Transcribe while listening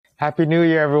Happy New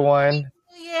Year, everyone.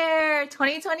 New Year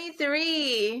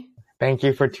 2023. Thank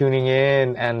you for tuning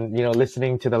in and,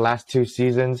 listening to the last two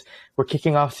seasons. We're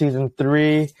kicking off season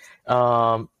 3.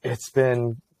 It's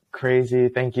been crazy.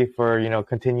 Thank you for,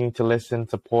 continuing to listen,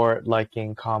 support,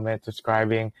 liking, comment,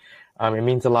 subscribing. It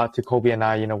means a lot to Kobe and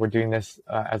I. We're doing this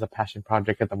as a passion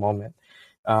project at the moment.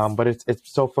 But it's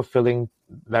so fulfilling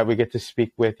that we get to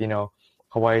speak with,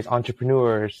 Hawaii's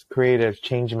entrepreneurs, creatives,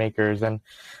 change makers, and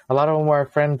a lot of them are our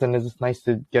friends. And it's just nice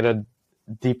to get a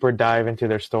deeper dive into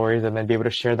their stories and then be able to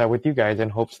share that with you guys in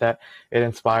hopes that it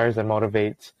inspires and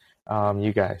motivates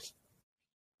you guys.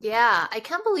 Yeah, I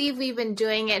can't believe we've been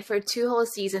doing it for 2 whole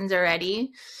seasons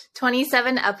already.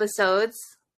 27 episodes.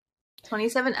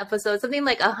 27 episodes, something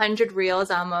like 100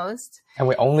 reels almost. And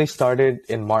we only started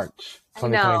in March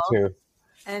 2022.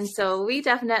 And so we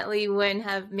definitely wouldn't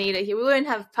have made it here. We wouldn't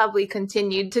have probably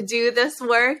continued to do this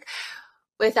work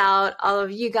without all of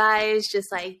you guys,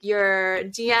 just like your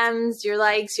DMs, your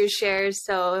likes, your shares.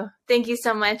 So thank you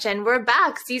so much. And we're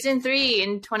back, season 3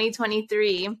 in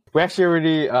 2023. We actually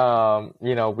already,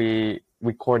 we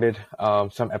recorded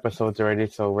some episodes already.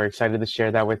 So we're excited to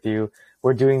share that with you.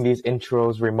 We're doing these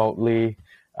intros remotely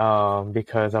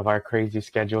because of our crazy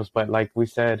schedules. But like we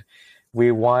said, we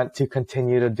want to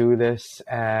continue to do this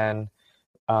and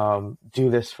do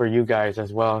this for you guys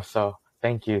as well. So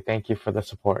thank you. Thank you for the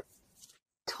support.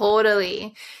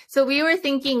 Totally. So we were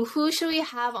thinking, who should we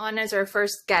have on as our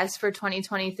first guest for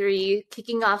 2023,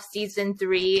 kicking off season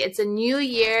 3? It's a new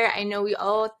year. I know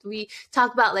we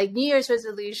talk about like New Year's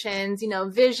resolutions,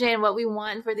 vision, what we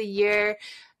want for the year,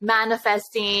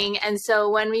 manifesting. And so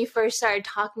when we first started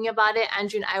talking about it,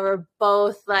 Andrew and I were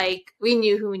both like, we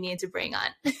knew who we needed to bring on.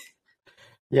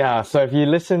 Yeah, so if you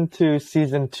listen to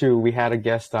season 2, we had a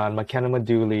guest on, McKenna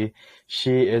Maduli.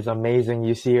 She is amazing.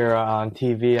 You see her on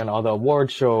TV and all the award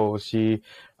shows. She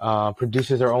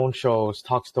produces her own shows,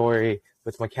 Talk Story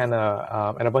with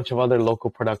McKenna, and a bunch of other local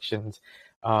productions.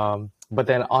 But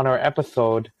then on our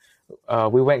episode,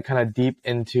 we went kind of deep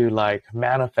into like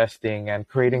manifesting and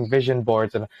creating vision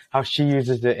boards and how she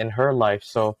uses it in her life.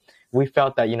 So we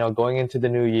felt that, going into the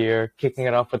new year, kicking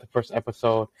it off with the first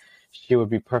episode, she would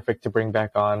be perfect to bring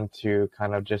back on to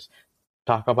kind of just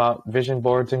talk about vision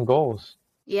boards and goals.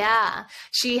 Yeah,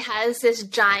 she has this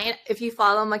giant, if you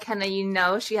follow McKenna,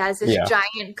 she has this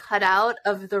giant cutout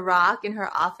of The Rock in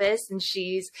her office, and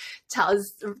she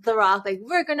tells The Rock, like,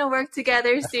 we're going to work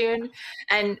together soon.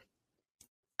 And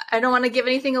I don't want to give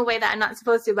anything away that I'm not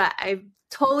supposed to, but I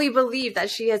totally believe that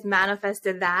she has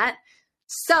manifested that.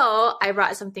 So I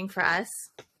brought something for us.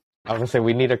 I was going to say,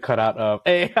 we need a cutout of,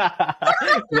 hey,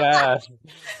 yes.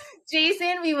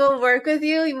 Jason, we will work with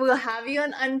you. We will have you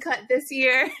on Uncut this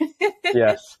year.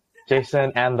 Yes,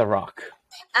 Jason and The Rock.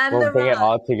 And we'll bring it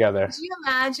all together. Could you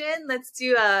imagine? Let's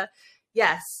do a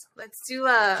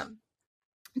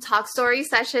talk story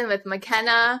session with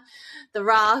McKenna, The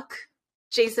Rock,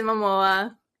 Jason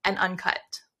Momoa, and Uncut.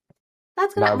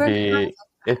 That's gonna be.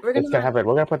 It's gonna happen.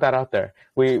 We're gonna put that out there.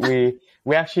 We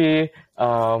actually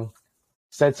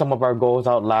said some of our goals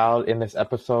out loud in this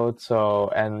episode. So,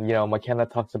 and McKenna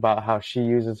talks about how she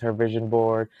uses her vision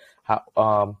board.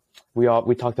 How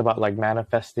we talked about like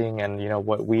manifesting and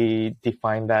what we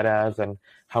define that as and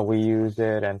how we use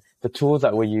it and the tools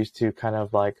that we use to kind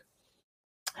of like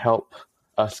help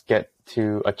us get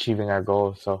to achieving our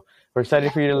goals. So we're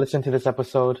excited for you to listen to this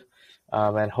episode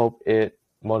and hope it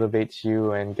motivates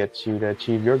you and gets you to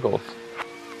achieve your goals.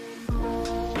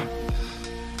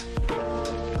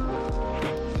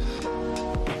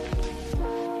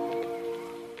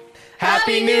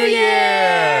 Happy New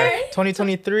Year!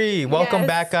 2023. Welcome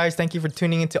back, guys. Thank you for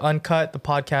tuning into Uncut, the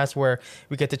podcast where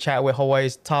we get to chat with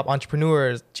Hawaii's top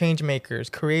entrepreneurs, change makers,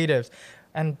 creatives,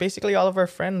 and basically all of our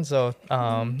friends. So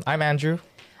I'm Andrew.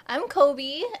 I'm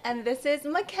Kobe, and this is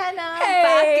McKenna.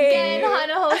 Back again on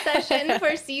a whole session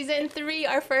for season 3,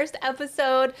 our first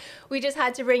episode. We just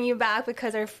had to bring you back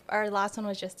because our last one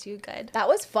was just too good. That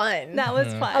was fun. That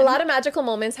was fun. A lot of magical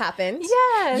moments happened.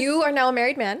 Yes. You are now a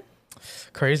married man.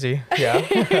 Crazy, yeah.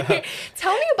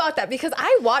 Tell me about that, because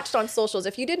I watched on socials.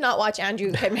 If you did not watch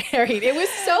Andrew get married, it was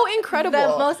so incredible.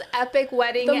 The most epic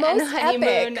wedding and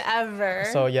honeymoon ever.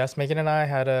 So yes, Megan and I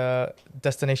had a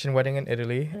destination wedding in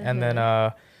Italy, and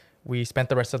then we spent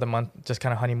the rest of the month just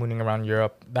kind of honeymooning around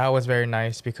Europe. That was very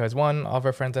nice because one, all of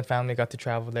our friends and family got to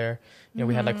travel there.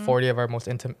 We had like 40 of our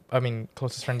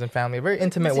closest friends and family. A very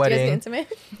intimate wedding.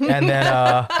 Intimate? And then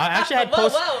I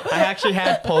actually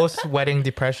had post-wedding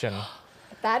depression.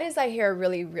 That is, I hear, a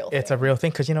really real thing. It's a real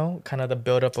thing because, kind of the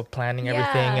buildup of planning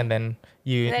everything, and then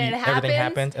everything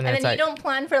happens. And then it's you like, don't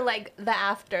plan for like the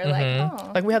after.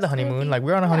 Like we had the honeymoon. Like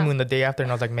we were on a honeymoon the day after,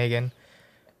 and I was like, Megan,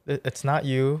 It's not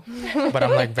you, but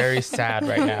I'm like very sad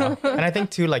right now. And I think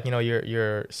too, like,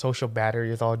 your social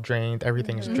battery is all drained.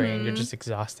 Everything is drained. You're just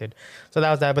exhausted. So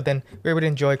that was that. But then we were able to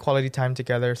enjoy quality time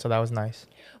together. So that was nice.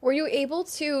 Were you able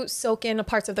to soak in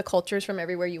parts of the cultures from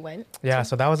everywhere you went? Yeah.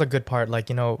 So that was a good part. Like,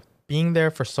 being there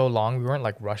for so long, we weren't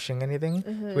like rushing anything.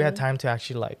 We had time to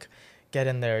actually like get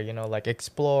in there, like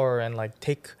explore and like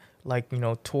take like,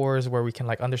 tours where we can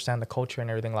like understand the culture and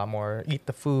everything a lot more, eat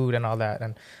the food and all that,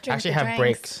 and Drink actually the have drinks.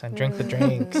 breaks and drink the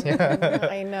drinks. Yeah.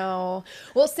 I know.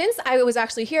 Well, since I was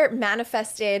actually here, it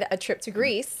manifested a trip to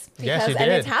Greece. Yes, you And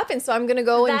did. it's happened. So I'm going to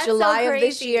go in That's so July of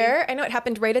this crazy. year. I know it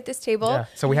happened right at this table. Yeah.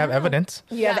 So we have evidence.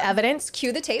 You have evidence.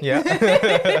 Cue the tape. Yeah.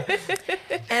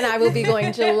 And I will be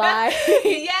going July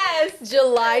Yes.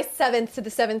 July 7th to the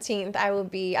 17th. I'm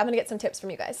going to get some tips from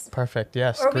you guys. Perfect.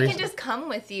 Yes. Or we Greece. can just come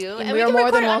with you, and We we are can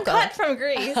more than record welcome. Uncut from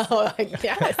Greece. Oh,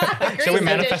 yes. Shall we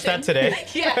manifest that today?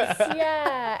 Yes.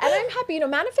 Yeah, and I'm happy.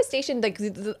 Manifestation. Like,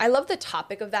 I love the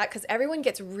topic of that because everyone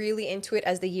gets really into it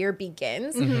as the year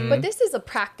begins. But this is a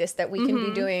practice that we can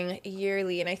be doing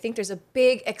yearly, and I think there's a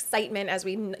big excitement as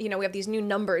we have these new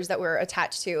numbers that we're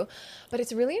attached to. But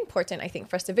it's really important, I think,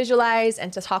 for us to visualize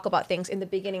and to talk about things in the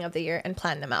beginning of the year and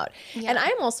plan them out. Yeah. And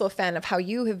I'm also a fan of how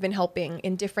you have been helping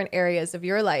in different areas of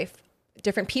your life.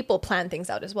 Different people plan things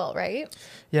out as well, right?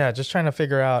 Yeah, just trying to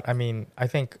figure out. I mean, I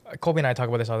think Colby and I talk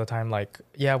about this all the time. Like,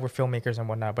 yeah, we're filmmakers and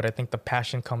whatnot, but I think the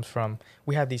passion comes from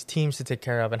we have these teams to take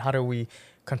care of, and how do we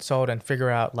consult and figure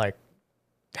out, like,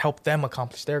 help them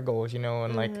accomplish their goals,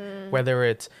 and like whether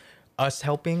it's us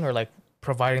helping or like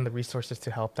providing the resources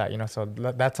to help that, so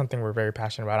that's something we're very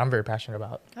passionate about. I'm very passionate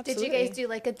about. Did you guys do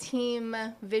like a team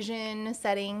vision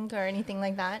setting or anything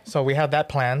like that? So we have that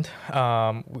planned.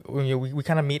 We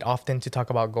kind of meet often to talk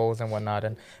about goals and whatnot.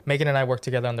 And Megan and I work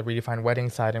together on the Redefined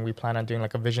Wedding side, and we plan on doing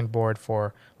like a vision board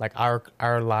for like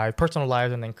our life, personal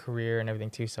lives, and then career and everything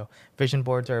too. So vision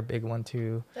boards are a big one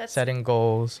too. Setting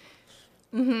goals.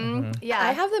 Yeah.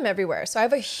 I have them everywhere. So I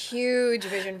have a huge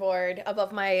vision board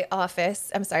above my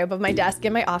above my desk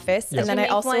in my office. Yep. And then I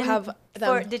also have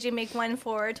them. Did you make one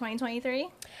for 2023?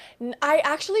 I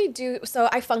actually do. So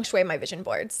I feng shui my vision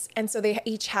boards. And so they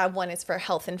each have one is for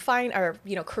health and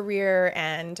career,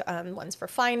 and one's for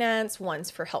finance, one's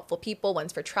for helpful people,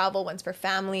 one's for travel, one's for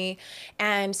family.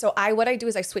 And so what I do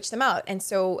is I switch them out. And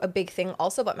so a big thing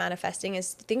also about manifesting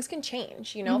is things can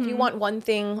change. If you want one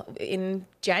thing in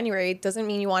January, it doesn't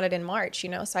mean you want it in March,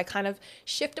 So I kind of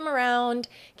shift them around,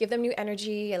 give them new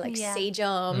energy. I sage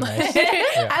them. Nice.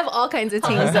 I have all kinds of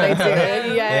things that I do.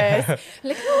 Yes.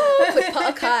 Like, with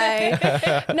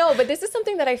pa'akai. No, but this is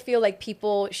something that I feel like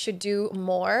people should do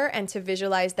more and to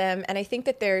visualize them. And I think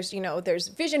that there's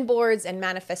vision boards and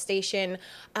manifestation,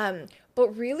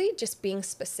 but really just being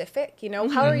specific,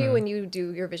 How are you when you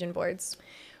do your vision boards?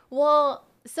 Well,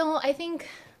 so I think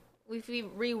if we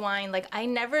rewind, like I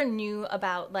never knew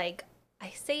about I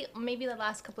say maybe the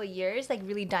last couple of years, like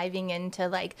really diving into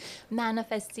like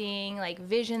manifesting, like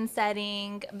vision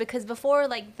setting, because before,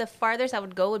 like the farthest I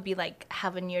would go would be like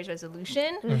have a New Year's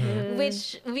resolution,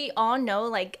 which we all know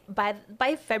like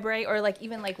by February or like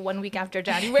even like 1 week after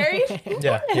January,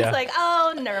 it's like,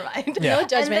 oh, never mind. Yeah. No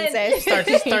judgment,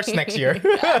 sis. Starts next year.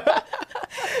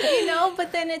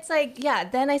 But then it's like,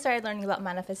 then I started learning about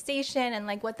manifestation and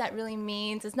like what that really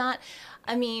means. It's not,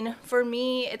 for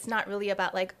me, it's not really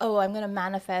about like, oh, I'm going to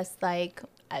manifest like,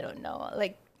 I don't know,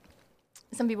 like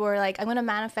some people are like, I'm going to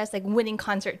manifest like winning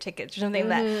concert tickets or something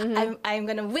like that. I'm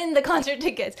going to win the concert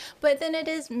tickets. But then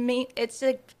it's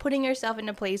like putting yourself in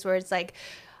a place where it's like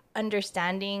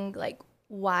understanding like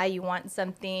why you want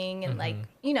something and like,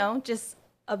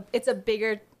 it's a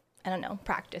bigger, I don't know,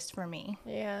 practice for me.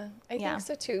 Yeah, I think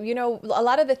so too. A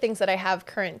lot of the things that I have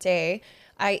current day,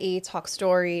 i.e. Talk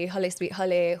Story, Hale Sweet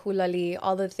Hale, Hulali,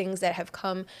 all the things that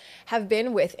have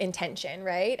been with intention,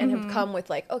 right? And have come with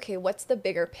like, okay, what's the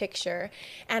bigger picture?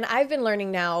 And I've been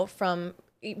learning now from,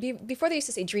 before they used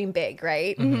to say dream big,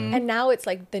 right? And now it's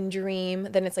like then dream,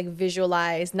 then it's like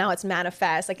visualize, now it's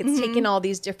manifest. Like it's taking all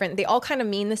these different, they all kind of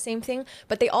mean the same thing,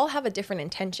 but they all have a different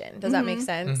intention. Does that make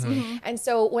sense? And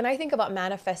so when I think about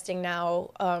manifesting now,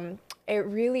 it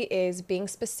really is being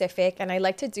specific. And I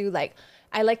like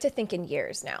to think in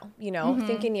years now,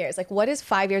 think in years. Like, what is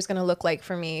 5 years going to look like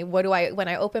for me? When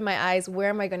I open my eyes, where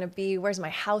am I going to be? Where's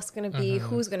my house going to be?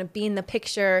 Who's going to be in the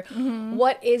picture?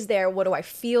 What is there? What do I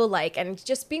feel like? And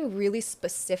just being really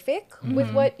specific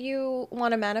with what you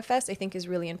want to manifest, I think is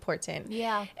really important.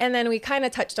 Yeah. And then we kind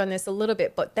of touched on this a little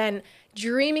bit, but then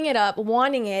dreaming it up,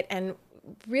 wanting it, and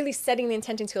really setting the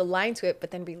intention to align to it, but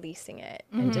then releasing it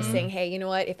and just saying, hey, you know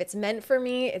what? If it's meant for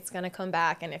me, it's going to come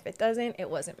back. And if it doesn't, it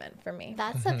wasn't meant for me.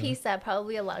 That's a piece that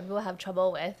probably a lot of people have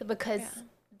trouble with because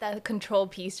that control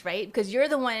piece, right? Because you're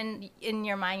the one in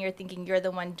your mind, you're thinking you're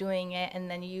the one doing it, and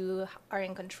then you are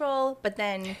in control, but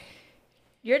then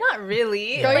you're not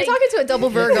really. Girl, you're talking to a double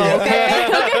Virgo, okay?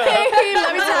 Okay,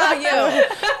 let me tell you.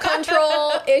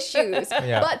 Control issues.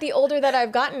 Yeah. But the older that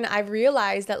I've gotten, I've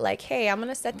realized that like, hey, I'm going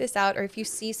to set this out. Or if you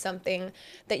see something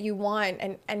that you want,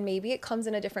 and maybe it comes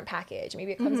in a different package.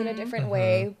 Maybe it comes in a different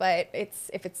way. But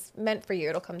if it's meant for you,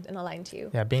 it'll come and align to you.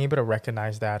 Yeah, being able to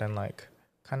recognize that and like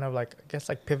kind of like, I guess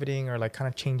like pivoting or like kind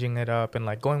of changing it up and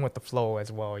like going with the flow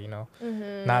as well, you know?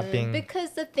 Not being...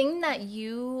 Because the thing that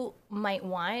you might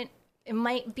want, it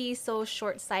might be so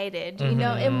short-sighted, you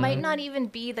know, it might not even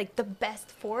be like the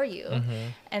best for you.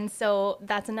 And so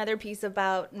that's another piece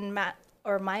about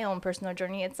my own personal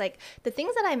journey. It's like the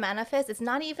things that I manifest, it's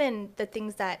not even the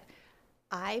things that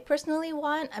I personally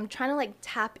want. I'm trying to like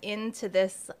tap into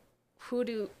this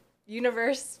hoodoo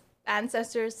universe,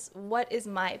 ancestors. What is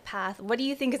my path? What do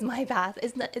you think is my path?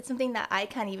 It's something that I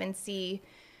can't even see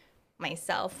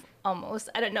myself almost.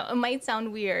 I don't know, it might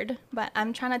sound weird, but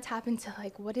I'm trying to tap into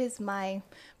like what is my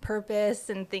purpose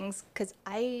and things, because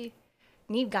I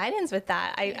need guidance with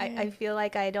that. I feel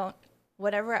like I don't,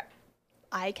 whatever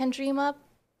I can dream up,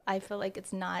 I feel like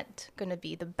it's not gonna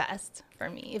be the best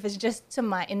for me if it's just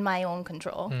in my own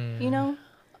control, you know.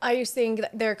 Are you saying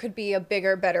that there could be a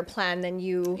bigger, better plan than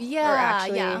you Yeah, are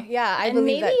actually? Yeah, I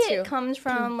believe that too. And maybe it comes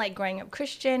from like growing up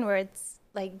Christian, where it's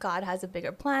like God has a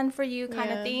bigger plan for you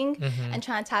kind of thing, and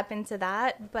trying to tap into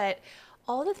that. But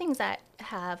all the things that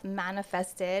have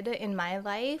manifested in my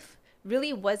life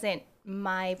really wasn't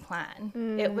my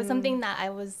plan. It was something that I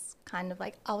was kind of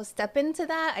like, I'll step into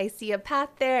that. I see a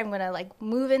path there. I'm going to like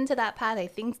move into that path.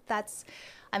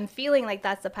 I'm feeling like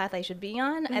that's the path I should be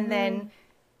on. And then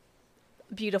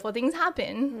beautiful things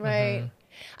happen. Right.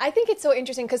 I think it's so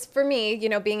interesting because for me, you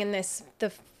know, being in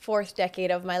the fourth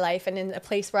decade of my life and in a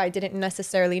place where I didn't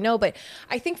necessarily know, but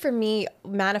I think for me,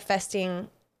 manifesting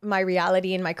my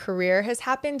reality in my career has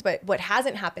happened, but what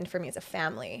hasn't happened for me is a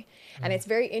family. And it's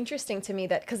very interesting to me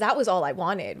that, because that was all I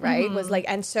wanted, right? Was like,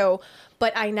 and so,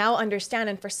 but I now understand,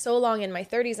 and for so long in my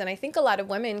 30s, and I think a lot of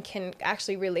women can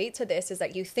actually relate to this, is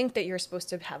that you think that you're supposed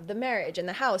to have the marriage and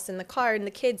the house and the car and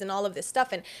the kids and all of this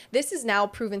stuff. And this is now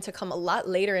proven to come a lot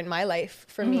later in my life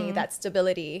for me, that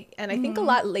stability. And I think a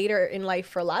lot later in life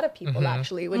for a lot of people,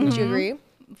 actually. Wouldn't you agree?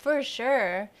 For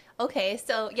sure. Okay,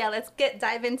 so yeah, let's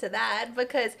dive into that,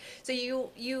 because so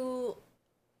you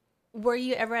were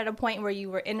you ever at a point where you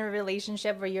were in a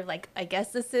relationship where you're like, I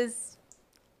guess this is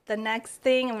the next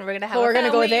thing, and we're gonna have. We're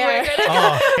gonna go there.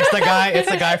 It's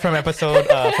the guy from episode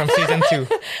from season 2.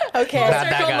 Okay, Not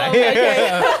that guy.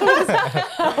 Okay.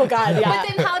 Oh God, yeah. But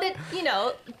then how did you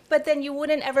know? But then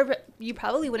you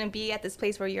probably wouldn't be at this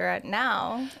place where you're at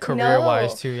now.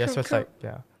 Career-wise too, yeah. So it's like,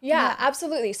 yeah. Yeah,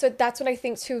 absolutely. So that's what I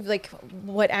think too, like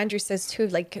what Andrew says too,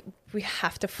 like we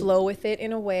have to flow with it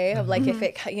in a way of like if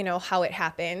it, you know, how it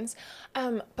happens.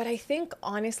 But I think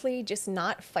honestly, just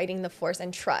not fighting the force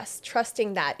and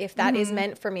trusting that if that is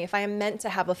meant for me, if I am meant to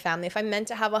have a family, if I'm meant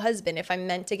to have a husband, if I'm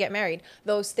meant to get married,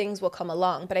 those things will come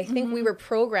along. But I think we were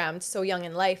programmed so young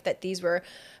in life that these were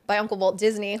by Uncle Walt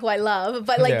Disney, who I love,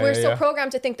 but like we're so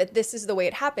programmed to think that this is the way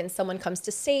it happens. Someone comes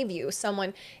to save you.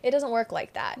 It doesn't work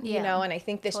like that, you know? And I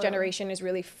think this generation is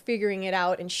really figuring it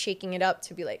out and shaking it up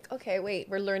to be like, okay, wait,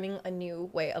 we're learning a new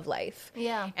way of life.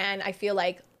 Yeah. And I feel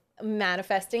like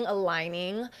manifesting,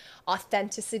 aligning,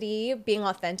 authenticity, being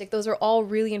authentic, those are all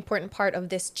really important part of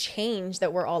this change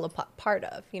that we're all a part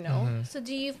of, you know? So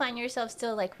do you find yourself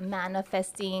still like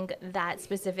manifesting that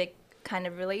specific kind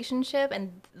of relationship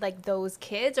and like those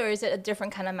kids, or is it a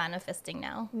different kind of manifesting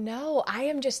now? No, I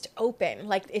am just open.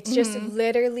 Like it's just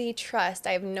literally trust.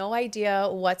 I have no idea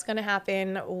what's going to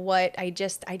happen. I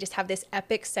just have this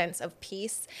epic sense of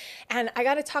peace. And I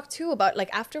got to talk too about like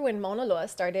after when Mauna Loa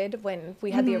started, when we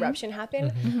had the eruption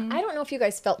happen, I don't know if you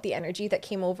guys felt the energy that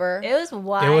came over. It was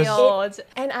wild.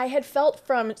 And I had felt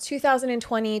from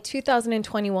 2020,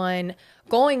 2021,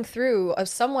 going through a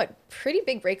somewhat pretty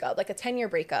big breakup, like a 10-year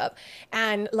breakup,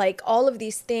 and like all of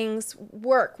these things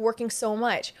working so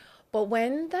much. But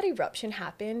when that eruption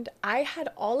happened, I had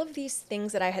all of these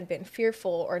things that I had been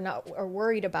fearful or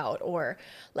worried about or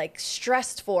like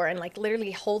stressed for, and like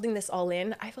literally holding this all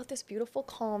in. I felt this beautiful,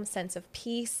 calm sense of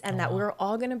peace and that we're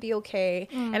all going to be okay.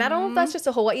 And I don't know if that's just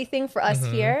a Hawaii thing for us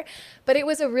here, but it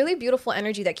was a really beautiful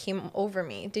energy that came over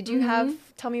me. Did you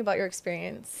tell me about your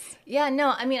experience? Yeah,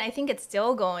 no, I mean, I think it's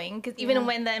still going, because even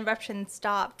when the eruption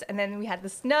stopped and then we had the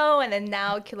snow and then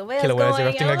now Kilauea's going. Kilauea's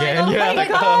erupting I'm again. like,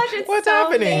 oh my gosh, it's what's so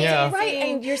happening? amazing. Yeah. Yeah. Right,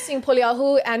 and you're seeing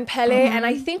Poliahu and Pele, and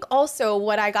I think also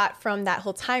what I got from that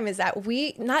whole time is that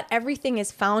not everything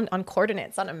is found on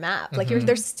coordinates on a map. Like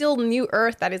there's still new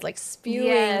Earth that is like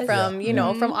spewing from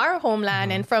from our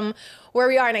homeland and from where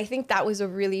we are, and I think that was a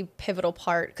really pivotal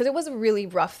part because it was a really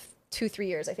rough 2-3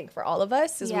 years, I think, for all of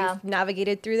us as we've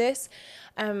navigated through this.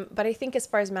 But I think as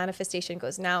far as manifestation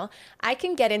goes now, I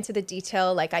can get into the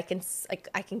detail. Like I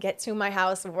can get to my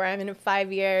house where I'm in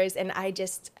 5 years and I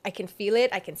can feel it.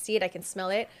 I can see it. I can smell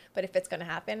it. But if it's going to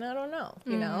happen, I don't know,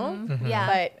 you know? Yeah.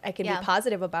 But I can be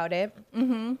positive about it.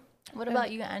 What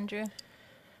about you, Andrew?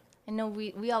 I know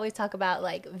we always talk about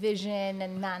like vision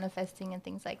and manifesting and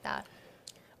things like that.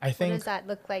 I think. What does that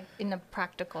look like in a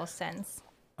practical sense?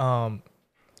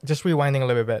 Just rewinding a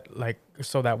little bit, like,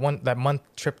 so that month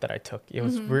trip that I took, it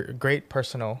was great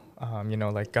personal,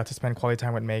 like got to spend quality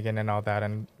time with Megan and all that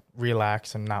and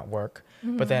relax and not work.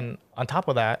 But then on top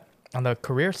of that, on the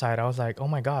career side, I was like, oh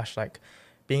my gosh, like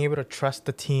being able to trust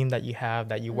the team that you have,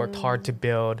 that you worked hard to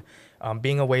build,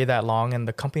 being away that long and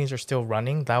the companies are still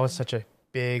running. That was such a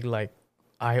big, like,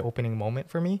 eye-opening moment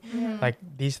for me. Like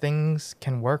these things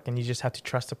can work and you just have to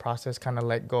trust the process, kind of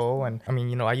let go. And I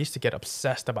mean, I used to get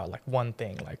obsessed about like one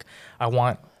thing, like I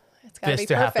want this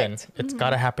to happen. It's got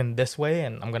to happen this way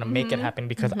and I'm going to make it happen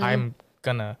because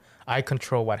I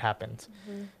control what happens.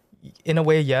 In a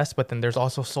way, yes, but then there's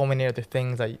also so many other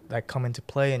things that come into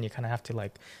play and you kind of have to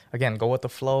like, again, go with the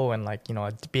flow and like,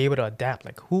 be able to adapt.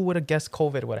 Like who would have guessed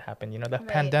COVID would have happened, the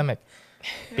pandemic.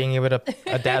 Being able to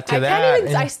adapt to that.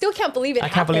 I still can't believe it. I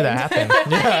can't believe that happened.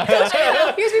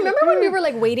 Because remember when we were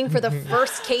like waiting for the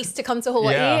first case to come to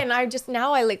Hawaii, and I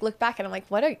like look back and I'm like,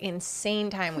 what an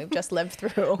insane time we've just lived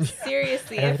through.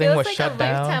 Seriously, Everything it was feels like shut a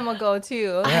down. lifetime ago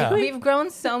too. Yeah. We've grown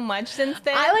so much since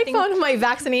then. I found my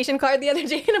vaccination card the other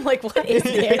day and I'm like, what is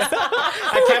this?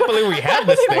 I can't believe we had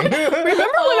this thing. Remember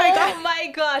when I got? Oh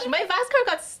my gosh, my Vax card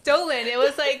got stolen. It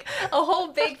was like a whole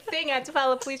big thing. I had to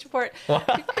file a police report.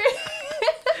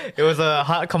 It was a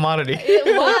hot commodity. It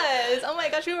was. Oh my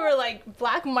gosh, we were like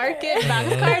black market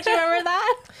Vax cards. Remember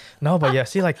that? No, but yeah,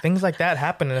 see, like things like that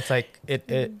happen, and it's like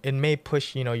it may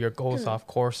push your goals off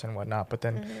course and whatnot. But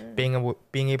then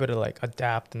being able to like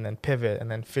adapt and then pivot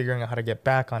and then figuring out how to get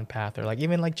back on path, or like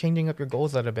even like changing up your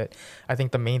goals a little bit. I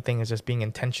think the main thing is just being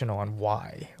intentional on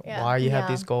why you have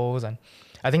these goals, and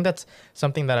I think that's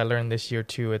something that I learned this year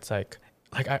too. It's like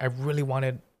I really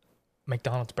wanted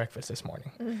McDonald's breakfast this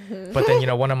morning, but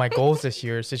then one of my goals this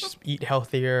year is to just eat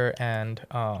healthier and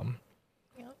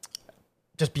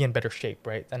just be in better shape,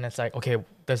 right? And it's like, okay,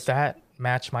 does that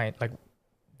match my like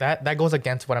that goes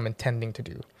against what I'm intending to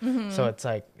do. So it's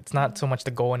like it's not so much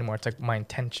the goal anymore, it's like my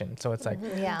intention. So it's like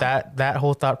that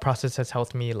whole thought process has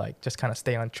helped me like just kind of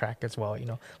stay on track as well,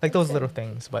 like those little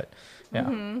things. But yeah,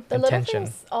 the little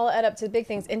things all add up to big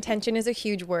things. Intention is a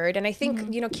huge word, and I think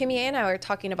Kimmy and I were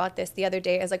talking about this the other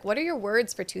day as like, what are your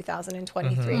words for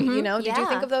 2023? Did you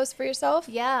think of those for yourself?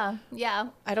 Yeah.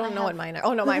 I don't know what mine are.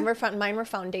 Oh no, mine were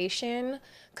foundation,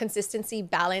 consistency,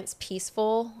 balance,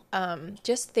 peaceful.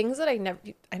 Just things that I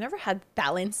never had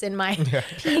balance in my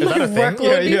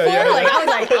workload before. Like I was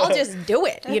like, I'll just do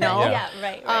it, Yeah,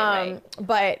 right.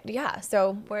 But yeah,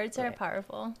 so words are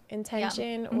powerful.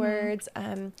 Intention, words,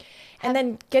 and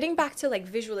then getting back to like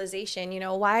visualization,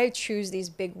 why I choose these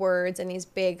big words and these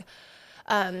big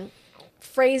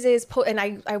phrases, and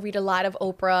I read a lot of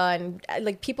Oprah and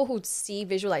like people who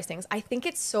visualize things. I think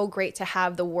it's so great to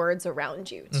have the words around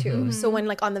you too. So when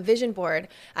like on the vision board,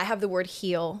 I have the word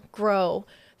heal, grow,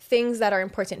 things that are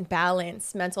important,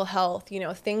 balance, mental health,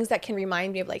 things that can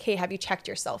remind me of like, hey, have you checked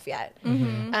yourself yet?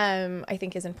 I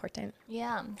think is important.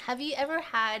 Yeah. Have you ever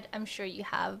had, I'm sure you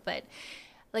have, but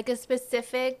like a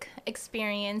specific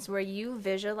experience where you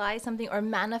visualized something or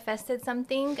manifested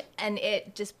something and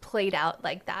it just played out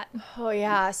like that? Oh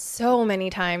yeah, so many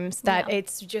times that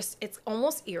it's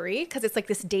almost eerie because it's like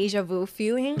this deja vu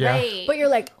feeling. Yeah. Right. But you're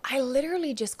like, I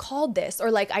literally just called this,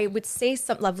 or like I would say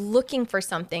something, like looking for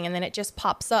something and then it just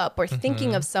pops up, or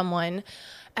thinking of someone.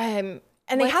 And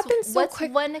they happen so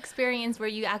quick. What's one experience where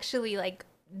you actually like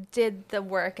did the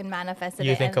work and manifested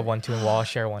you it? Think of one too, and I'll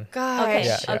share one. Gosh. Okay.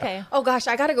 Yeah. Okay. Oh gosh,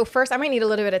 I gotta go first. I might need a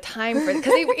little bit of time for it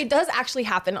because it does actually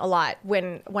happen a lot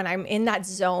when I'm in that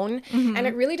zone, and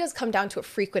it really does come down to a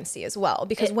frequency as well.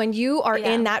 Because when you are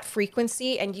in that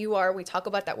frequency and we talk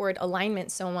about that word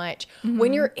alignment so much.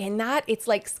 When you're in that, it's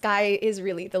like sky is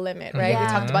really the limit, right? We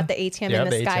talked about the ATM in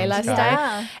the sky last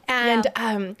time,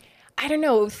 and I don't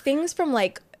know, things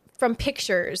from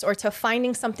pictures or to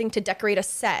finding something to decorate a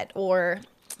set, or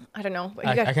I don't know.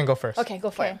 I can go first. Okay, go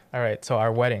for it. All right. So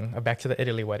our wedding, back to the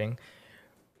Italy wedding,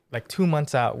 like 2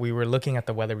 months out, we were looking at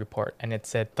the weather report and it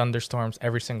said thunderstorms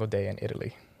every single day in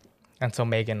Italy. And so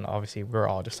Megan, obviously, we're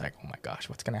all just like, oh my gosh,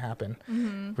 what's gonna happen?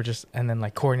 And then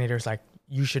like coordinators like,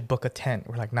 you should book a tent.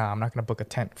 We're like, nah, I'm not gonna book a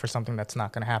tent for something that's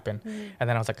not gonna happen. And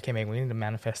then I was like, okay, Megan, we need to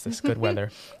manifest this good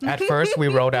weather. At first, we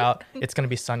wrote out it's gonna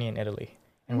be sunny in Italy,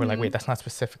 and we're like, wait, that's not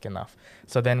specific enough.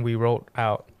 So then we wrote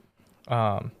out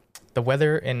the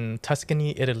weather in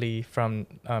Tuscany, Italy, from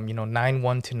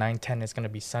 9/1 to 9/10 is gonna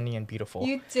be sunny and beautiful.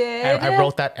 You did? And I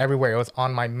wrote that everywhere. It was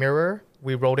on my mirror.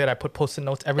 We wrote it. I put post-it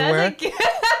notes everywhere.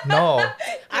 No.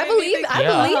 I believe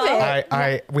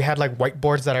it. We had like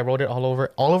whiteboards that I wrote it all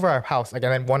over our house, like,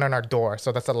 and then one on our door.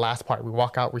 So that's the last part. We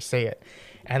walk out, we say it,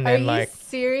 and then Are you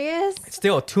serious?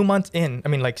 still 2 months in. I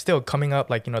mean, like still coming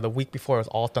up, like the week before it was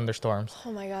all thunderstorms.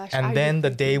 Oh my gosh. And then the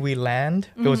day we land,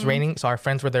 it was raining. So our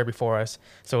friends were there before us,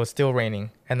 so it was still raining.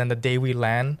 And then the day we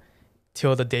land,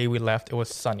 till the day we left, it was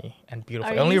sunny and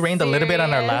beautiful. It only rained a little bit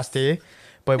on our last day.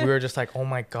 But we were just like, oh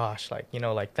my gosh, like,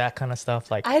 like that kind of stuff.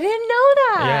 Like, I didn't know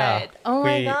that. Yeah. Oh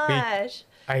my gosh.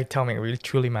 I tell me, we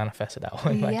truly manifested that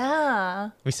one. Like, yeah.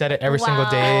 We said it every single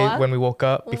day when we woke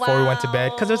up, before we went to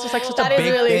bed. Because it was just like such a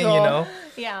big really thing, cool.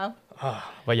 Yeah.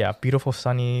 But yeah, beautiful,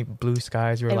 sunny, blue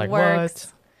skies. We were It like, works.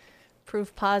 what?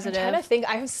 Proof positive. I'm trying to think.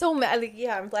 I'm so mad. Like,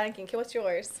 yeah, I'm blanking. Okay, what's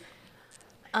yours?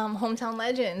 Hometown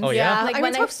Legends. Oh, yeah? Like I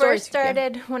when mean, I talk stories,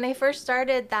 first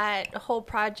started that whole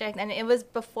project, and it was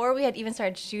before we had even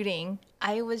started shooting,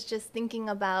 I was just thinking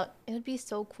about it would be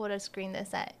so cool to screen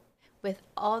this with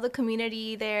all the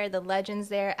community there, the legends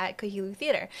there at Kahilu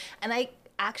Theater. And I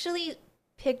actually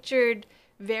pictured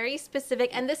very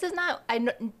specific, and this is not,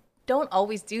 don't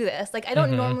always do this. Like, I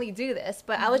don't normally do this,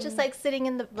 but I was just like sitting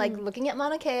in the, like looking at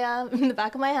Mauna Kea in the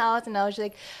back of my house, and I was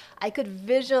like, I could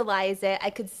visualize it. I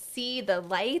could see the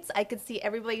lights. I could see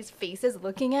everybody's faces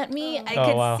looking at me. I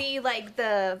could see like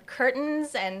the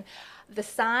curtains and the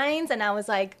signs, and I was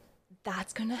like,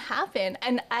 that's gonna happen.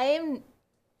 And I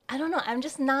don't know, I'm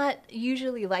just not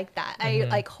usually like that. I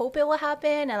like hope it will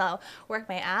happen, and I'll work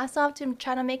my ass off to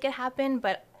try to make it happen.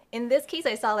 But in this case,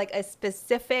 I saw like a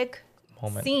specific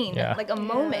scene, like a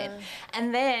moment.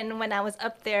 And then when I was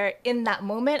up there in that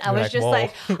moment, I was like, just whoa.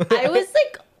 like, I was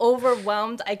like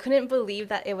overwhelmed. I couldn't believe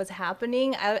that it was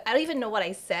happening. I don't even know what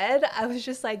I said. I was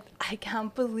just like, I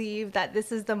can't believe that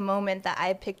this is the moment that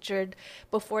I pictured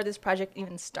before this project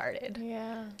even started.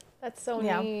 Yeah, that's so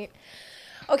neat.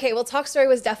 Okay, well, Talk Story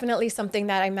was definitely something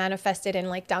that I manifested in,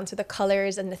 like, down to the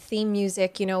colors and the theme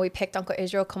music. We picked Uncle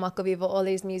Israel Kamaka Viva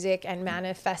Ole's music and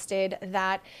manifested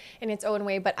that in its own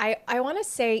way. But I want to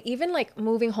say, even like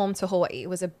moving home to Hawaii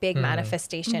was a big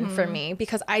manifestation for me,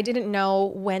 because I didn't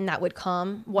know when that would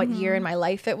come, what year in my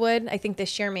life it would. I think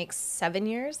this year makes 7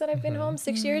 years that I've been home,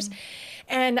 6 years.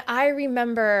 And I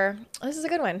remember, this is a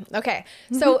good one. Okay,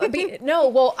 so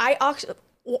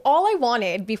all I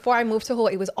wanted before I moved to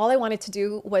Hawaii to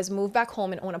do was move back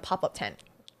home and own a pop-up tent.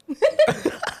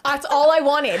 That's all I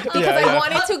wanted, because I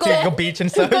wanted to go beach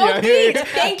and stuff. Beach.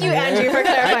 Thank you, Andrew, for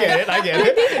clarifying. I get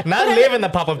it. Not live in the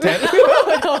pop-up tent.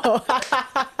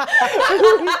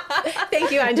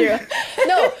 Thank you, Andrew.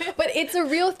 No, but it's a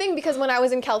real thing, because when I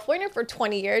was in California for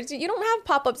 20 years, you don't have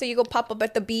pop-ups. So you go pop up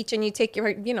at the beach and you take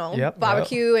your,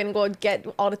 barbecue and go get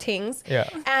all the things. Yeah.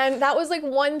 And that was like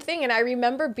one thing. And I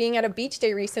remember being at a beach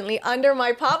day recently under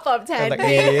my pop-up tent at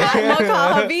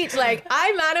Makaha Beach. Like,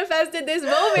 I manifested this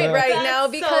moment right now,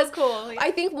 because so cool.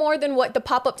 I think more than what the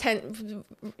pop-up tent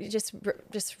just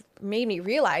made me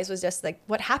realize was just like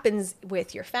what happens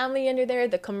with your family under there,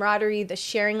 the camaraderie, the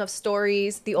sharing of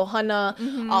stories, the ohana,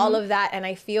 all of that. And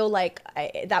I feel like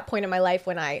at that point in my life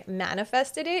when I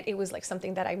manifested it, it was like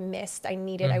something that I missed, I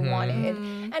needed, I wanted,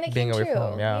 and it came true.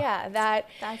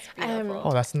 That's beautiful.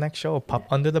 Oh, that's the next show.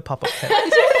 Under the pop-up tent.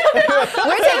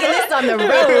 We're taking this on the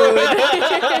road.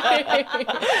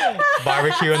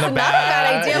 Barbecue in the back. Not a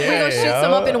bad idea. We're gonna shoot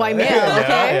some up in Waimea.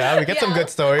 Okay. Yeah, we get some good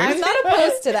stories. I'm not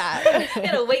opposed to that. I'm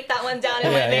gonna weight that one down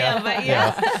in Waimea, but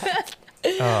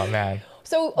Oh man.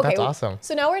 So okay, that's awesome.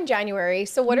 So now we're in January.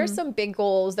 So what are some big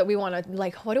goals that we want to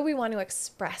like? What do we want to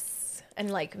express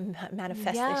and like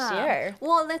manifest this year?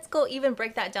 Well, let's go even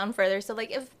break that down further. So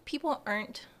like, if people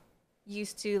aren't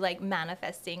used to like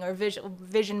manifesting or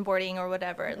vision boarding or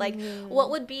whatever, like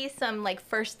what would be some like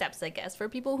first steps, I guess, for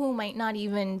people who might not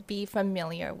even be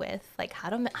familiar with like how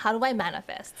do I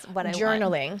manifest what I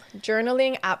want?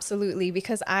 Journaling, absolutely,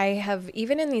 because I have,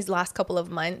 even in these last couple of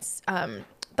months,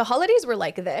 the holidays were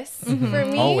like this for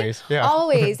me. Always.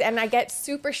 And I get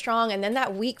super strong. And then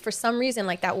that week, for some reason,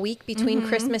 like that week between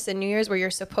Christmas and New Year's, where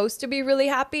you're supposed to be really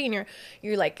happy and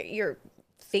you're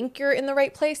think you're in the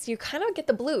right place, you kind of get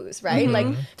the blues, right? Like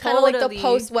kind of like the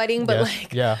post wedding, but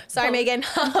sorry, Megan,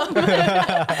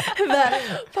 the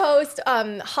post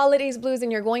holidays blues, and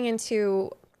you're going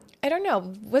into I don't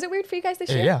know. Was it weird for you guys this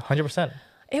year? Yeah, 100%.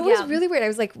 It was Yeah. really weird. I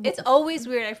was like, It's always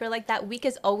weird. I feel like that week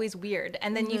is always weird.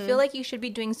 And then you feel like you should be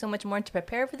doing so much more to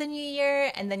prepare for the new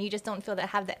year. And then you just don't feel that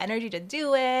have the energy to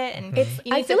do it. And you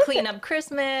I need feel to like clean up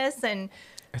Christmas. And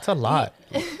It's a lot.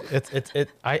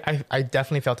 I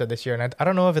definitely felt it this year. And I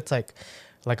don't know if it's like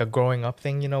a growing up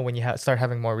thing, you know, when you start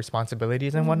having more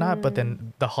responsibilities and whatnot. But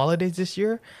then the holidays this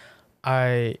year,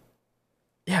 now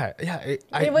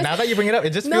that you bring it up,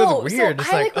 it just feels weird. So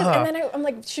It's I like, and then I'm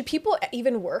like, should people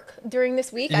even work during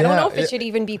this week? I don't know if it should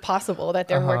even be possible that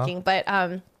they're working, but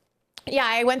yeah,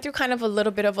 I went through kind of a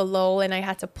little bit of a lull and I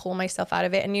had to pull myself out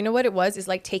of it. And you know what it was is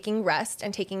like taking rest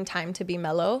and taking time to be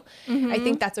mellow. I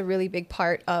think that's a really big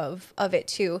part of it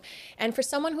too. And for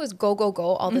someone who's go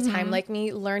all the time like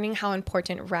me, learning how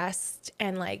important rest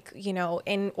and like, you know,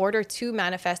 in order to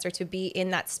manifest or to be in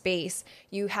that space,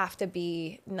 you have to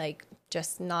be like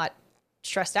just not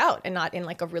stressed out and not in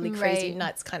like a really crazy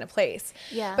nuts kind of place.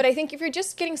 Yeah. But I think if you're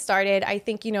just getting started, I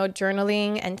think, you know,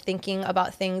 journaling and thinking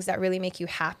about things that really make you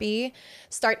happy,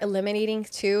 start eliminating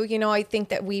too. You know, I think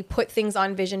that we put things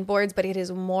on vision boards, but it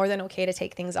is more than okay to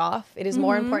take things off. It is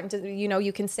more important to, you know,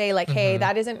 you can say like, hey,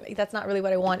 that's not really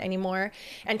what I want anymore.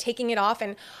 And taking it off.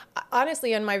 And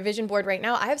honestly, on my vision board right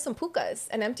now, I have some pukas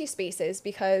and empty spaces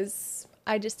because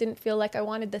I just didn't feel like I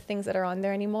wanted the things that are on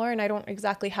there anymore. And I don't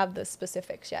exactly have the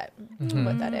specifics yet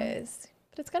what that is.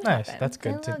 But it's going to happen. That's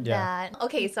good. I love that.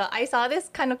 Okay, so I saw this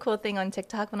kind of cool thing on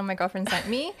TikTok. One of my girlfriends sent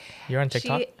me. You're on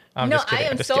TikTok? No, I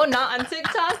am so not on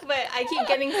TikTok, but I keep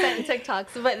getting sent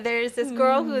TikToks. But there's this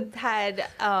girl who had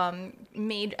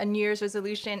made a New Year's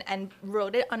resolution and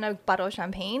wrote it on a bottle of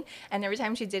champagne. And every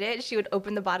time she did it, she would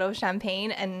open the bottle of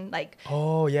champagne and like...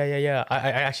 Oh, yeah. I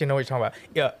actually know what you're talking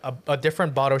about. Yeah, a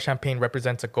different bottle of champagne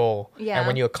represents a goal. Yeah. And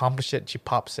when you accomplish it, she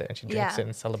pops it and she drinks it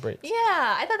and celebrates. Yeah,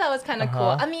 I thought that was kind of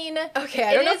cool. I mean... Okay,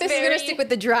 I don't know if this is going to stick with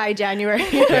the dry January.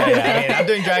 I mean, I'm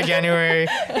doing dry January.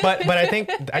 But I think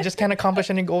I just can't accomplish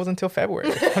any goals until February.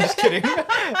 I'm just kidding.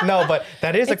 No, but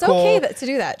that is it's a cool... okay to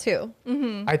do that too.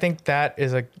 I think that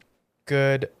is a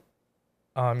good,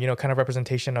 you know, kind of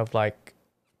representation of like,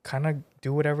 kind of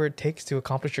do whatever it takes to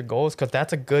accomplish your goals, because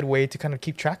that's a good way to kind of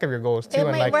keep track of your goals too, It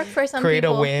and might like work for some create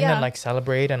people, a win yeah. and like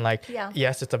celebrate and like Yeah.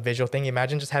 yes, it's a visual thing.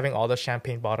 Imagine just having all the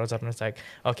champagne bottles up and it's like,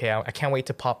 okay, I can't wait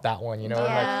to pop that one, you know. And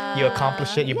like you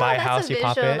accomplish it, you buy a that's house, you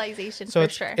pop it. visualization So for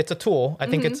it's, sure. it's a tool. I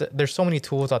think there's so many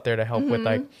tools out there to help with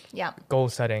like Yeah. goal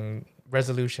setting,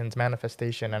 resolutions,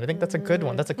 manifestation, and I think that's a good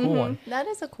one. That's a cool one. That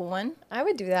is a cool one. I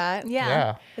would do that.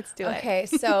 Yeah. Let's do it. Okay,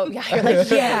 so yeah, you're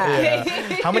like, yeah.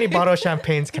 How many bottle of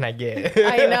champagnes can I get?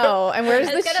 I know. And where's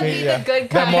It's the gonna be Yeah. the good The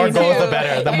kind. more goals, the too.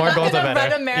 better. The more You're goals, the not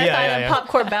better. gonna run a marathon and pop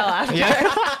Corbell after.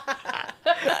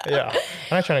 Yeah.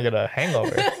 I'm not trying to get a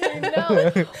hangover.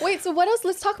 No. Wait, so what else?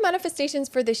 Let's talk manifestations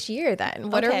for this year then.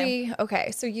 What are Okay. we?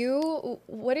 Okay, so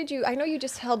what did you, I know you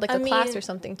just held like a class or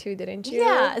something too, didn't you?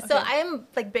 Yeah, so Okay. I'm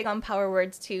like big on power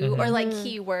words too, or like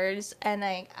keywords, and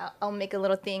I'll make a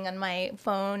little thing on my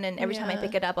phone, and every time I Yeah.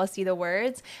 pick it up, I'll see the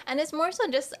words, and it's more so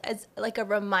just as like a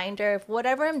reminder of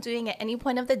whatever I'm doing at any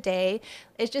point of the day.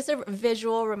 It's just a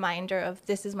visual reminder of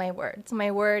this is my word. So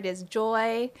my word is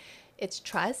joy, it's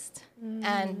trust,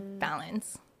 and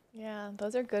balance. Yeah,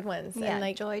 those are good ones. Yeah, And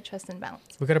like, joy, trust, and balance.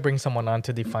 We got to bring someone on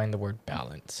to define the word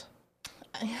balance.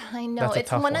 I know That's a it's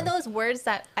tough one one. of those words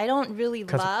that I don't really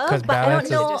 'Cause love, but I balance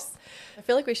don't is know. I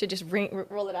feel like we should just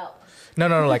roll it out.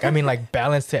 No. Like, I mean, like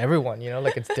balance to everyone, you know,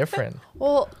 like it's different.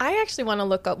 Well, I actually want to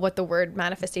look up what the word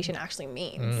manifestation actually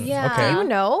means. Yeah. Okay. Do you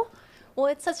know? Well,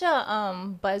 it's such a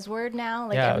buzzword now.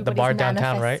 Like Yeah, the everybody's bar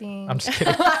downtown, right? manifesting. I'm just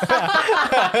kidding.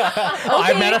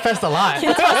 I manifest a lot.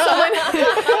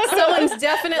 Someone's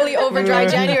definitely over dry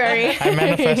January. I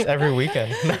manifest every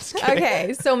weekend. No, just kidding.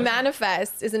 Okay, so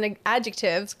manifest is an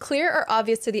adjective, clear or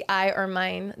obvious to the eye or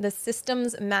mind. The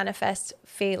system's manifest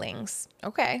failings.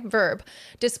 Okay, verb.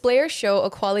 Display or show a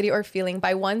quality or feeling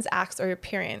by one's acts or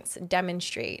appearance.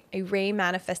 Demonstrate. A ray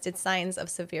manifested signs of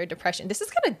severe depression. This is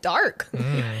kind of dark.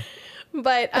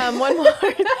 But one more.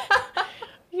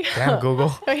 Damn,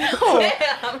 Google. I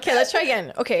know. Okay, let's try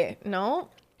again. Okay, no.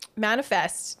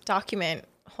 Manifest, document.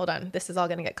 Hold on, this is all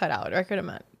going to get cut out. Record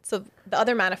amount. So the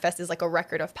other manifest is like a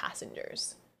record of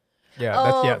passengers. Yeah,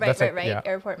 Oh, that's right. yeah.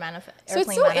 Airport manifest. So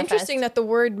it's so interesting that the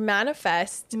word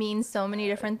manifest means so many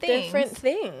different things. different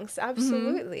things.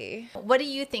 Absolutely. What do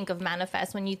you think of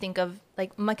manifest when you think of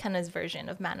like McKenna's version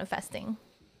of manifesting?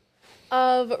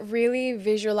 Of really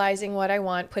visualizing what I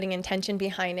want, putting intention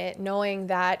behind it, knowing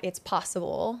that it's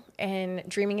possible, and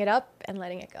dreaming it up and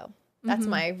letting it go. That's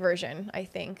my version, I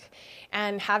think.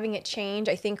 And having it change,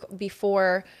 I think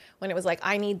before when it was like,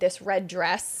 I need this red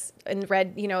dress and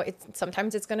red, you know,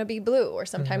 sometimes it's going to be blue, or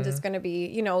sometimes it's going to be,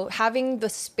 you know, having the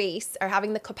space or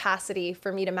having the capacity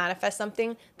for me to manifest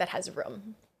something that has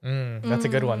room. That's a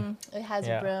good one. It has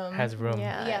Yeah, room. has room.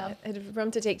 Yeah. It has room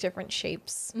to take different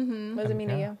shapes. What does it mean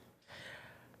to you?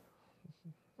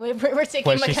 We're taking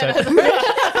What she McKenna's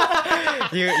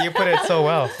said. You put it so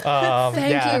well.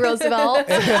 Thank you, Roosevelt.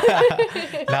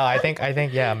 No, I think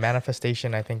yeah,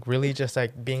 manifestation. I think really just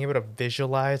like being able to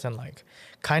visualize and like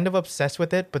kind of obsessed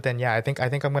with it. But then yeah, I think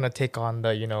I'm gonna take on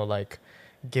the, you know, like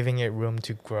giving it room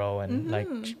to grow and like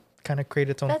kind of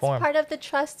create its own That's form. part of the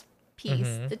trust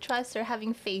piece, the trust or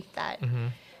having faith that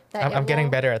I'm getting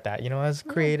better at that. You know, as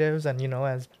creatives and, you know,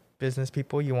 as business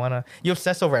people, you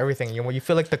obsess over everything. You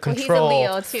feel like the control.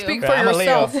 Well, he's a Leo too. Speak Yeah, for I'm a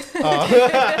Leo. yourself.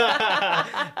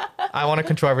 I want to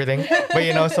control everything, but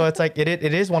you know, so it's like it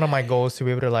is one of my goals to be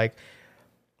able to like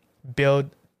build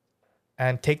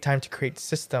and take time to create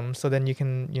systems, so then you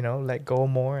can, you know, let go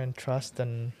more and trust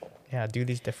and do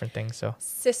these different things. So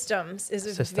Systems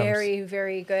is very,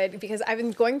 very good, because I've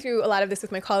been going through a lot of this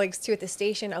with my colleagues too at the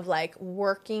station, of like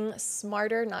working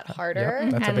smarter, not harder,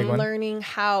 Yep, that's a big and one. learning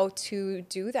how to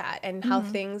do that, and how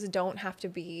things don't have to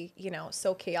be, you know,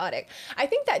 so chaotic. I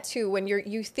think that too, when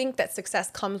you think that success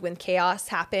comes when chaos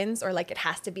happens, or like it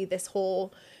has to be this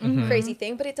whole crazy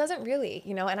thing, but it doesn't really,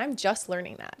 you know, and I'm just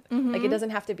learning that. Like it doesn't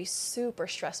have to be super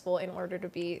stressful in order to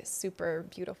be super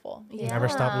beautiful. Yeah. never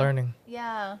stop learning.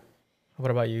 Yeah. What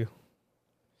about you?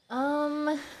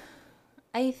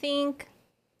 I think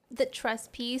the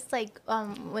trust piece, like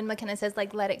when McKenna says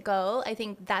like let it go, I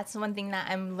think that's one thing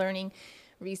that I'm learning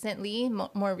recently,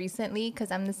 more recently, because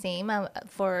I'm the same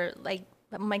for like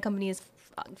my company is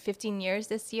 15 years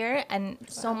this year, and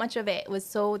so much of it was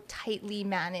so tightly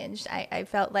managed. I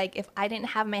felt like if I didn't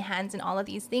have my hands in all of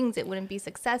these things, it wouldn't be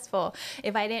successful.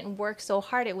 If I didn't work so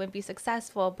hard, it wouldn't be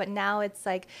successful. But now it's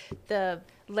like the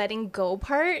letting go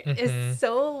part is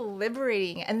so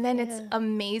liberating, and then it's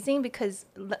amazing because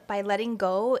by letting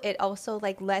go, it also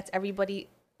like lets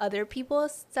other people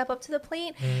step up to the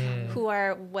plate who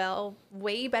are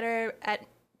way better at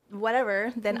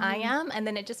whatever than I am, and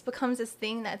then it just becomes this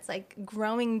thing that's like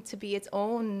growing to be its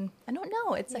own. I don't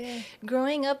know, it's like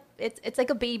growing up, it's like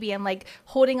a baby. I'm like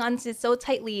holding on to it so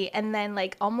tightly and then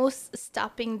like almost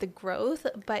stopping the growth,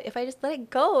 but if I just let it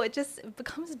go, it just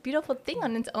becomes a beautiful thing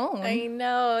on its own. I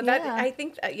know that. Yeah. I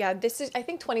think I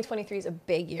think 2023 is a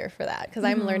big year for that, because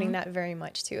I'm learning that very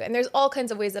much too. And there's all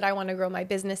kinds of ways that I want to grow my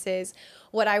businesses,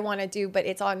 what I want to do, but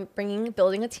it's on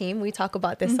building a team. We talk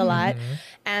about this a lot,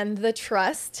 and the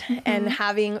trust and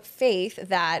having faith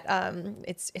that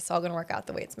it's all going to work out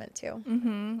the way it's meant to.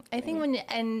 I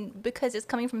think because it's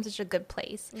coming from such a good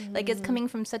place, like it's coming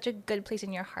from such a good place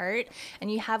in your heart,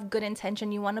 and you have good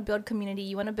intention, you want to build community,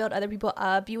 you want to build other people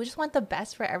up, you just want the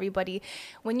best for everybody.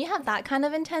 When you have that kind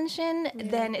of intention,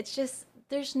 then it's just,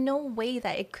 there's no way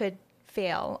that it could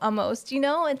fail almost, you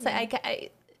know? It's like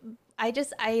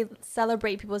I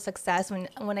celebrate people's success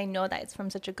when I know that it's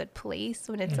from such a good place,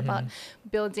 when it's about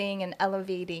building and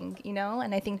elevating, you know?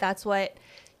 And I think that's what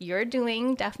you're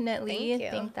doing, definitely. Thank you. I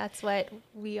think that's what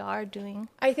we are doing.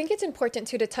 I think it's important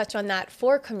too to touch on that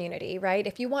for community, right?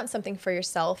 If you want something for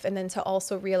yourself, and then to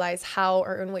also realize how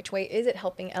or in which way is it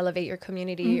helping elevate your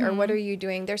community, or what are you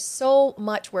doing? There's so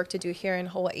much work to do here in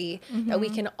Hawaii that we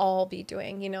can all be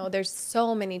doing. You know, there's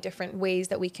so many different ways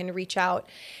that we can reach out.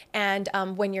 And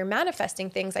when you're manifesting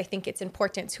things, I think it's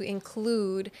important to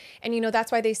include, and you know,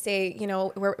 that's why they say, you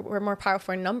know, we're more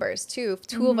powerful in numbers too. If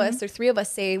two of us or three of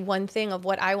us say one thing of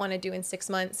what I want to do in 6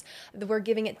 months, we're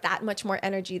giving it that much more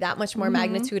energy, that much more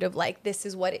magnitude of like, this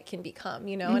is what it can become,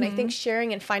 you know? And I think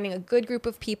sharing and finding a good group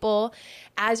of people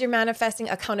as you're manifesting,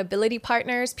 accountability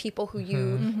partners, people who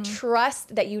you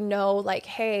trust, that you know, like,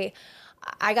 hey,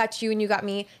 I got you and you got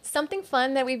me. Something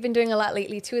fun that we've been doing a lot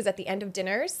lately too is at the end of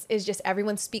dinners is just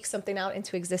everyone speaks something out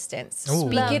into existence. Ooh.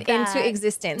 Speak Love it that. into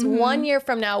existence. 1 year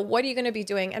from now, what are you going to be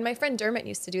doing? And my friend Dermot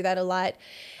used to do that a lot.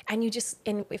 And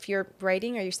if you're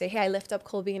writing, or you say, hey, I lift up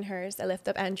Colby and hers, I lift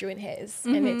up Andrew and his.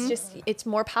 And it's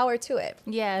more power to it.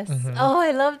 Yes. Oh, I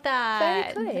love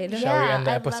that. Very good. Shall we end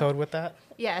the I love- episode with that?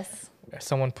 Yes.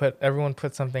 Everyone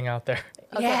put something out there.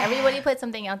 Okay, everybody put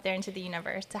something out there into the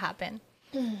universe to happen.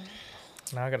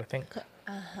 Now I gotta think.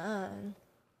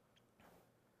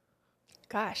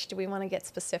 Gosh, do we want to get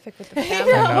specific with the I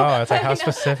family? know. It's like, how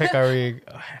specific are we?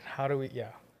 How do we?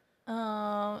 Yeah.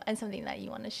 And something that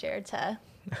you want to share to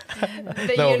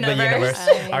The universe.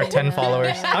 Our 10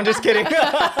 followers. I'm just kidding.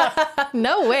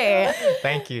 No way.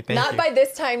 Thank you. Not by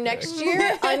this time next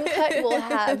year. Uncut will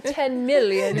have 10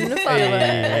 million followers.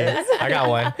 Hey, I got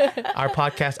one. Our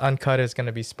podcast Uncut is going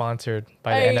to be sponsored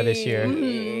by the end of this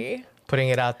year. Putting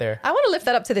it out there. I want to lift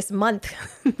that up to this month.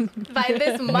 By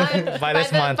this month. By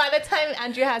this month. By the time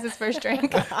Andrew has his first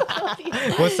drink.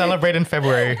 We'll celebrate in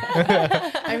February.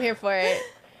 I'm here for it.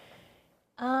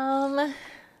 I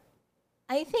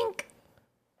think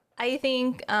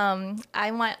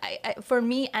for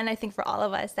me, and I think for all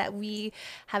of us, that we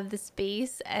have the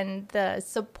space and the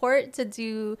support to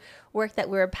do work that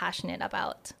we're passionate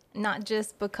about, not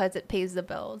just because it pays the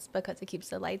bills, because it keeps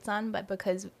the lights on, but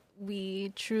because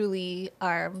we truly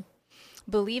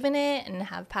believe in it and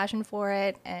have passion for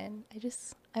it. And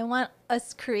I want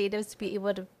us creatives to be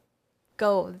able to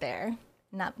go there,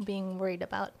 not being worried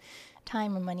about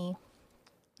time or money.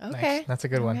 Okay. Nice. That's a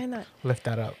good one. Okay, Lift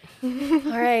that up. All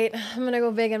right. I'm going to go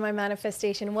big in my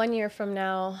manifestation. 1 year from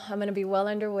now, I'm going to be well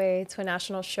underway to a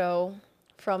national show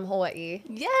from Hawaii.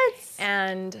 Yes.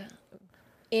 And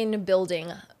in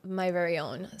building my very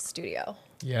own studio.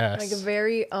 Yes. Like a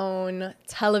very own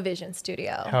television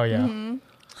studio. Hell yeah. Mm-hmm.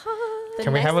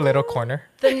 Can we have a little corner?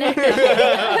 The next.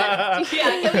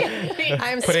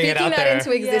 I'm Putting it speaking out that there.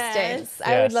 into existence. Yes.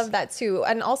 I would Yes. love that too.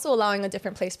 And also allowing a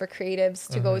different place for creatives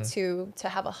to go to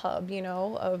have a hub,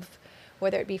 of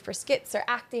whether it be for skits or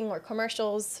acting or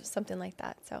commercials, something like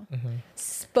that. So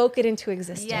spoke it into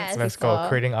existence. Yes. Let's before. go.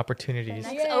 Creating opportunities.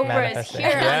 Next Oprah is Manifesting.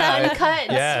 here on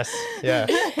Uncut. Yes. Yes.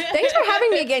 Thanks for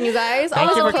having me again, you guys. Thank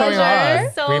Always you a for coming pleasure.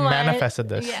 on. So We much. manifested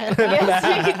this. Yes,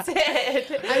 yes, we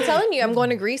did. I'm telling you, I'm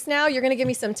going to Greece now. You're going to give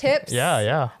me some tips.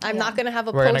 Yeah. I'm not going to have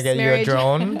a We're gonna get you a post-marriage.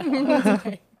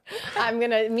 drone.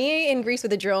 Me in Greece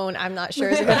with a drone, I'm not sure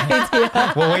is a good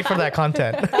idea. We'll wait for that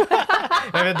content.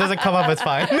 If it doesn't come up, it's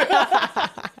fine.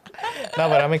 No,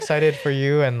 but I'm excited for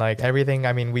you and like everything.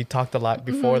 I mean, we talked a lot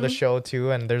before the show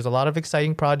too, and there's a lot of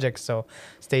exciting projects. So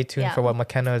stay tuned Yeah. for what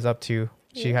McKenna is up to.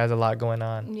 She has a lot going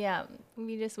on. Yeah.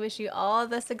 We just wish you all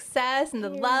the success and the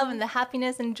love and the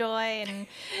happiness and joy and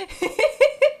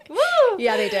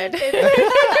Yeah, they did.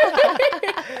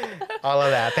 All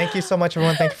of that. Thank you so much,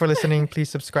 everyone. Thank you for listening. Please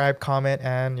subscribe, comment,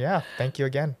 and yeah, thank you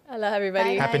again. I love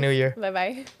everybody. Bye, Happy New Year.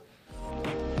 Bye-bye.